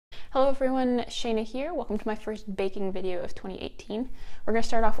Hello everyone, Shaina here. Welcome to my first baking video of 2018. We're going to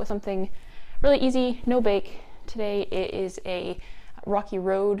start off with something really easy, no bake. Today it is a rocky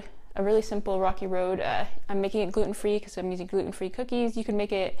road, a really simple rocky road. I'm making it gluten-free because I'm using gluten-free cookies. You can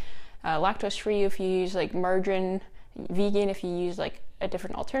make it lactose-free if you use like margarine, vegan if you use like a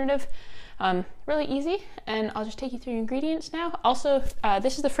different alternative. Really easy, and I'll just take you through the ingredients now. Also,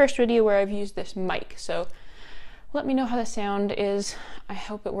 this is the first video where I've used this mic, so let me know how the sound is. I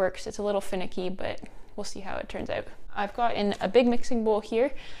hope it works. It's a little finicky, but we'll see how it turns out. I've got in a big mixing bowl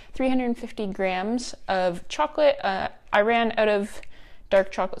here 350 grams of chocolate. I ran out of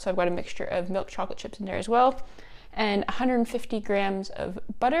dark chocolate, so I've got a mixture of milk chocolate chips in there as well, and 150 grams of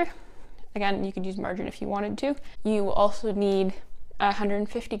butter. Again, you could use margarine if you wanted to. You will also need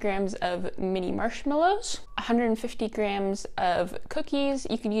 150 grams of mini marshmallows, 150 grams of cookies.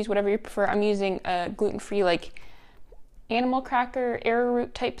 You can use whatever you prefer. I'm using a gluten-free like animal cracker,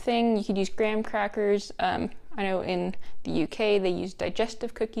 arrowroot type thing. You could use graham crackers. I know in the UK they use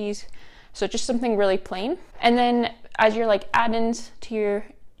digestive cookies, so just something really plain. And then as your like add-ins to your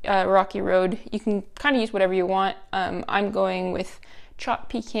rocky road, you can kind of use whatever you want. I'm going with chopped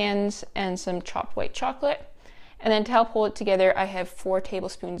pecans and some chopped white chocolate. And then to help hold it together, I have 4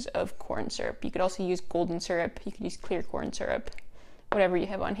 tablespoons of corn syrup. You could also use golden syrup, you could use clear corn syrup, whatever you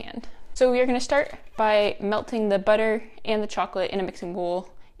have on hand. So we are going to start by melting the butter and the chocolate in a mixing bowl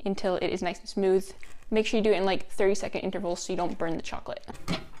until it is nice and smooth. Make sure you do it in like 30-second intervals so you don't burn the chocolate.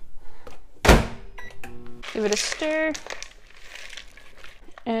 Give it a stir,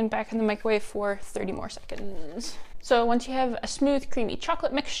 and back in the microwave for 30 more seconds. So once you have a smooth, creamy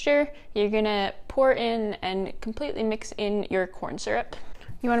chocolate mixture, you're gonna pour in and completely mix in your corn syrup.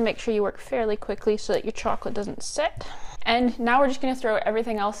 You wanna make sure you work fairly quickly so that your chocolate doesn't set. And now we're just gonna throw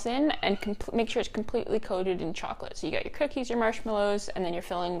everything else in and make sure it's completely coated in chocolate. So you got your cookies, your marshmallows, and then your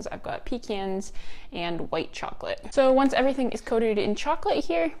fillings. I've got pecans and white chocolate. So once everything is coated in chocolate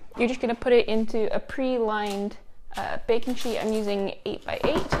here, you're just gonna put it into a pre-lined baking sheet. I'm using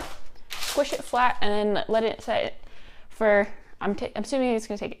 8x8. Squish it flat and then let it set for, I'm assuming it's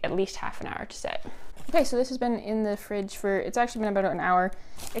gonna take at least half an hour to set. Okay, so this has been in the fridge for, it's actually been about an hour.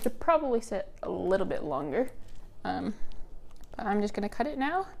 It could probably sit a little bit longer. But I'm just gonna cut it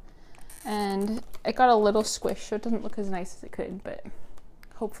now. And it got a little squish, so it doesn't look as nice as it could, but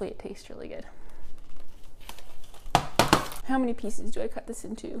hopefully it tastes really good. How many pieces do I cut this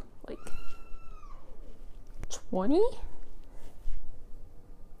into? Like 20?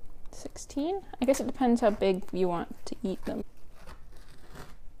 16? I guess it depends how big you want to eat them.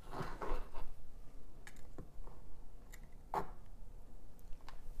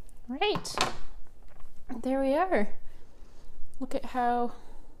 Right, there we are. Look at how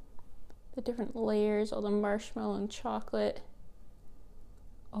the different layers, all the marshmallow and chocolate.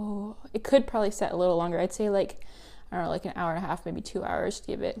 Oh, it could probably set a little longer. I'd say like, I don't know, like an hour and a half, maybe 2 hours to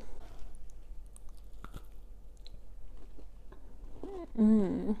give it.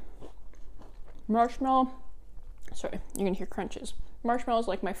 Marshmallow, sorry, you're gonna hear crunches. Marshmallow is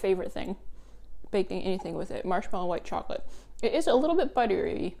like my favorite thing, baking anything with it. Marshmallow, white chocolate. It is a little bit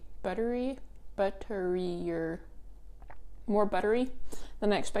butterier, more buttery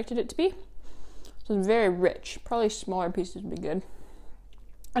than I expected it to be. So it's very rich. Probably smaller pieces would be good.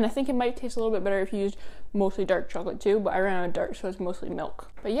 And I think it might taste a little bit better if you used mostly dark chocolate too, but I ran out of dark, so it's mostly milk.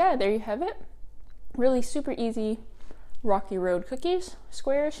 But yeah, there you have it. Really super easy rocky road cookies,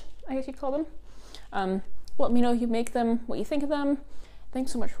 squares, I guess you'd call them. Let me know if you make them, what you think of them.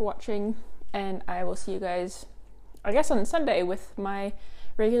 Thanks so much for watching, and I will see you guys, I guess, on Sunday with my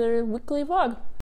regular weekly vlog.